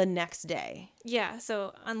like the next day. Yeah,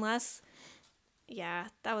 so yeah,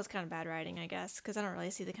 that was kind of bad writing, I guess, because I don't really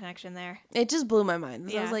see the connection there. It just blew my mind.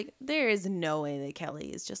 So I was Yeah. like, there is no way that Kelly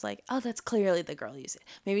is just like, oh, that's clearly the girl you see.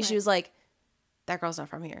 Maybe she Right. was like, that girl's not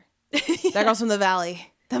from here. That girl's from the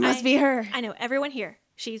Valley. That must be her. I know everyone here.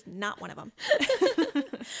 She's not one of them.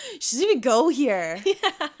 She doesn't even go here.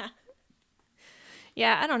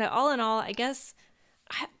 Yeah, I don't know. All in all, I guess,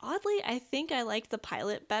 oddly, I think I liked the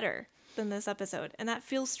pilot better than this episode. And that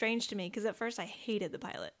feels strange to me because at first I hated the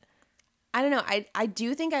pilot. I don't know. I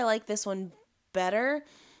do think I like this one better,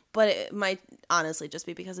 but it might honestly just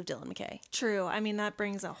be because of Dylan McKay. True. I mean, that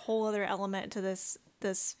brings a whole other element to this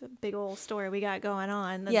big old story we got going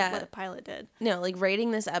on than Yeah. what the pilot did. No, like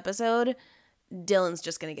rating this episode, Dylan's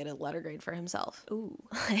just going to get a letter grade for himself. Ooh.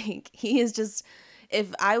 Like, he is just,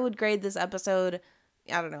 if I would grade this episode,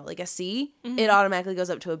 I don't know, like a C, it automatically goes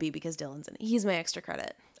up to a B because Dylan's in it. He's my extra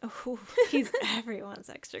credit. Ooh, he's everyone's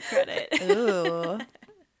extra credit. Ooh.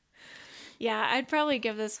 Yeah, I'd probably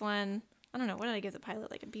give this one, I don't know, what did I give the pilot?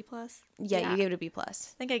 Like a B plus? Yeah, you gave it a B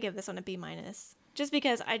plus. I think I give this one a B minus. Just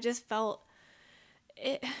because I just felt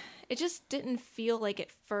it just didn't feel like it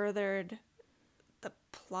furthered the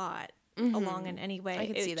plot along in any way. I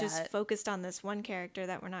could see It just that. focused on this one character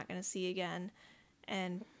that we're not going to see again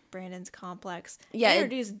and Brandon's complex. Yeah, It it-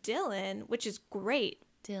 introduced Dylan, which is great.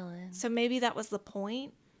 Dylan. So maybe that was the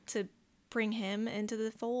point, to bring him into the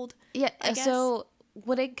fold. Yeah, I guess. so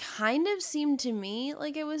what it kind of seemed to me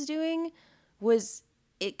like it was doing was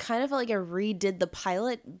it kind of felt like it redid the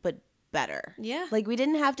pilot, but better. Yeah. Like, we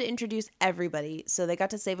didn't have to introduce everybody, so they got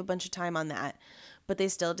to save a bunch of time on that. But they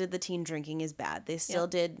still did the teen drinking is bad. They still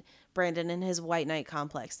did Brandon and his white knight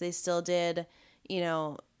complex. They still did,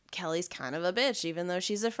 Kelly's kind of a bitch, even though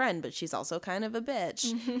she's a friend, but she's also kind of a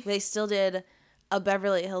bitch. They still did a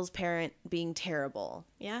Beverly Hills parent being terrible.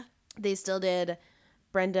 Yeah. They still did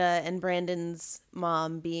Brenda and Brandon's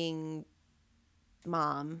mom being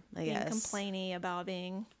mom, I guess. Complaining about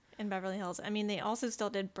being in Beverly Hills. I mean, they also still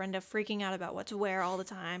did Brenda freaking out about what to wear all the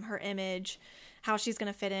time, her image, how she's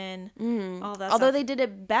going to fit in, all that Although stuff. they did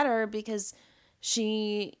it better because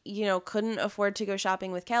she, couldn't afford to go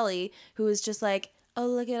shopping with Kelly, who was just like, oh,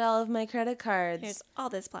 look at all of my credit cards. Here's all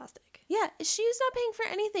this plastic. Yeah, she was not paying for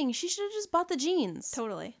anything. She should have just bought the jeans.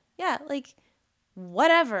 Totally. Yeah, like,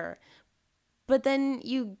 whatever. But then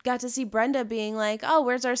you got to see Brenda being like, oh,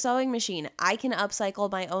 where's our sewing machine? I can upcycle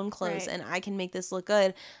my own clothes and I can make this look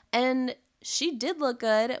good. And she did look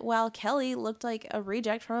good while Kelly looked like a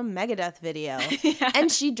reject from a Megadeth video. And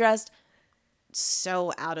she dressed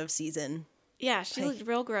so out of season. Yeah, she looked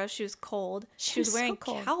real gross. She was cold. She was wearing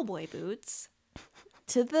cowboy boots.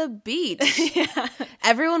 To the beach.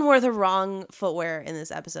 Everyone wore the wrong footwear in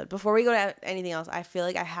this episode. Before we go to anything else, I feel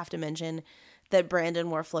like I have to mention that Brandon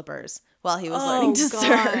wore flippers while he was learning to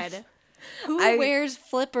surf. Who wears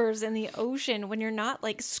flippers in the ocean when you're not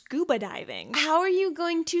like scuba diving? How are you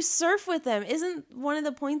going to surf with them? Isn't one of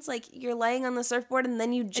the points like you're laying on the surfboard and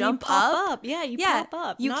then you jump up? Yeah, pop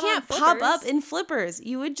up. You can't pop up in flippers.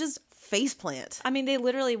 You would just face plant. I mean, they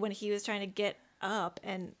literally, when he was trying to get up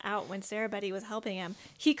and out, when Sarah Betty was helping him,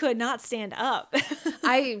 he could not stand up.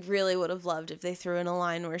 I really would have loved if they threw in a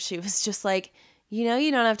line where she was just like, you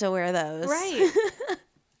don't have to wear those. Right.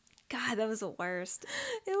 God, that was the worst.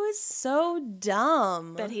 It was so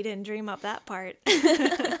dumb. Bet he didn't dream up that part.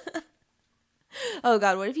 Oh,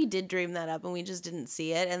 God, what if he did dream that up and we just didn't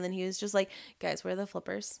see it? And then he was just like, guys, where are the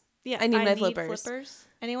flippers? Yeah, I need my flippers.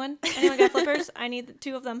 Anyone got flippers? I need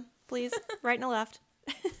 2 of them, please. Right and a left.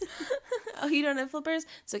 Oh, you don't have flippers?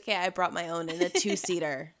 It's okay. I brought my own in a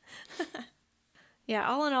 2-seater. Yeah,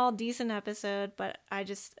 all in all, decent episode, but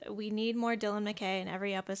we need more Dylan McKay in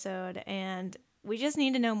every episode, and we just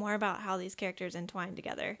need to know more about how these characters entwine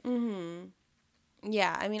together. Mm-hmm.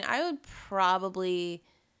 Yeah, I mean, I'd probably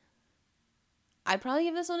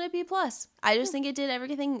give this one a B+. I just think it did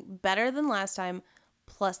everything better than last time,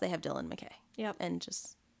 plus they have Dylan McKay. Yep. And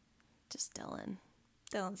just Dylan.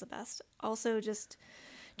 Dylan's the best. Also, just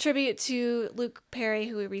tribute to Luke Perry,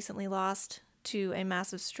 who we recently lost to a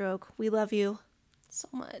massive stroke. We love you so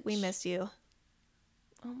much. We miss you.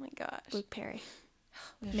 Oh my gosh. Luke Perry.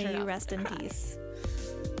 May you rest in peace.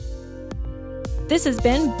 This has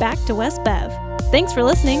been Back to West Bev. Thanks for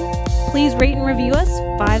listening. Please rate and review us.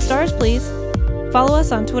 5 stars, please. Follow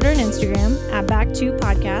us on Twitter and Instagram at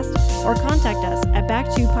Back2Podcast, or contact us at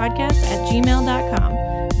back2podcast@gmail.com.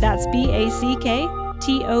 That's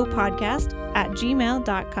BACKTO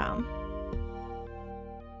podcast@gmail.com.